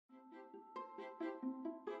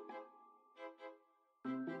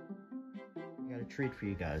a treat for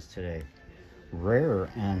you guys today. Rare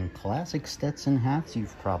and classic Stetson hats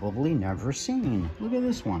you've probably never seen. Look at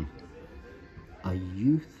this one. A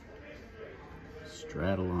youth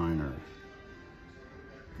Stratoliner.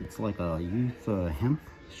 It's like a youth hemp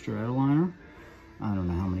Stratoliner. I don't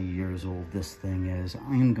know how many years old this thing is.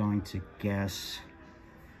 I'm going to guess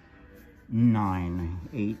 8,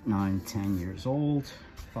 9, 10 years old.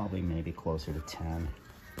 Probably maybe closer to 10.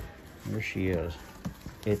 There she is.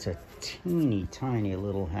 It's a teeny tiny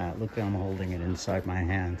little hat. Look how I'm holding it inside my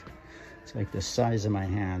hand. It's like the size of my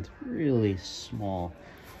hand, really small.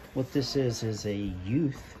 What this is a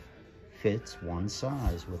youth fits one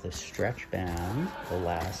size with a stretch band,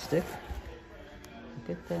 elastic.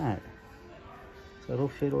 Look at that. So it'll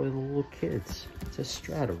fit all the little kids. It's a it's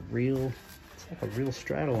like a real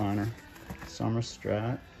Stratoliner, summer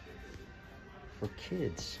Strat for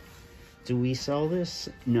kids. Do we sell this?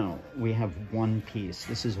 No, we have one piece.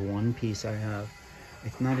 This is one piece I have.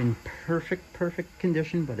 It's not in perfect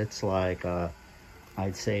condition, but it's like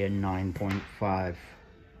I'd say a 9.5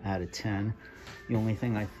 out of 10. The only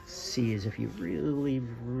thing I see is if you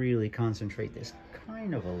really concentrate, there's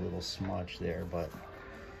kind of a little smudge there, but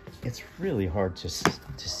it's really hard to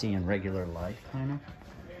see in regular light, kind of.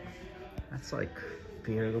 That's like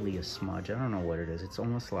barely a smudge. I don't know what it is. It's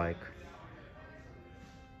almost like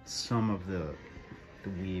some of the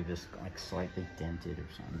weave is like slightly dented or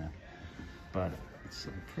something, but it's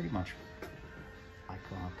pretty much like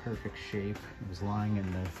a perfect shape. It was lying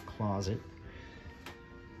in the closet.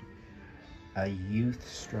 A youth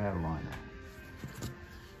Stratoliner.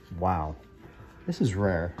 Wow, this is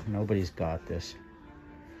rare. Nobody's got this.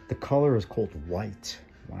 The color is called white.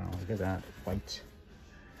 Wow, look at that, white.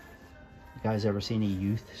 You guys ever seen a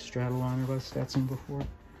youth Stratoliner by Stetson before?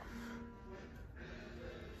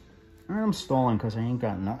 I'm stalling because I ain't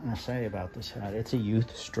got nothing to say about this hat. It's a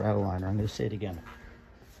youth Stratoliner. I'm going to say it again.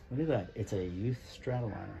 Look at that. It's a youth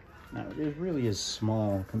Stratoliner. Now, it really is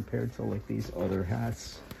small compared to like these other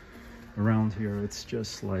hats around here. It's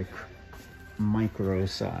just like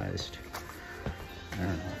micro-sized. I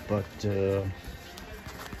don't know, but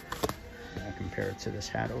I compare it to this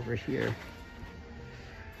hat over here.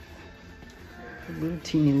 A little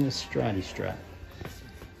teeny little Strat.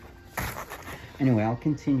 Anyway, I'll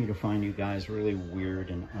continue to find you guys really weird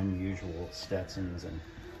and unusual Stetsons and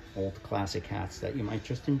old classic hats that you might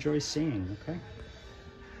just enjoy seeing, okay?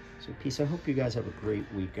 So peace. I hope you guys have a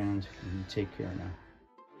great weekend and take care now.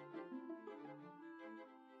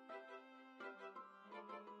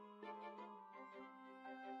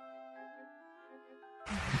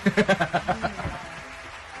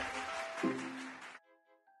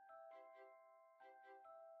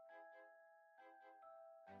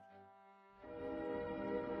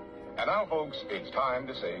 And now, folks, it's time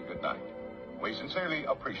to say goodnight. We sincerely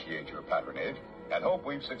appreciate your patronage and hope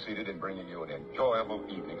we've succeeded in bringing you an enjoyable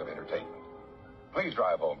evening of entertainment. Please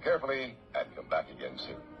drive home carefully and come back again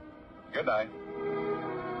soon. Good night.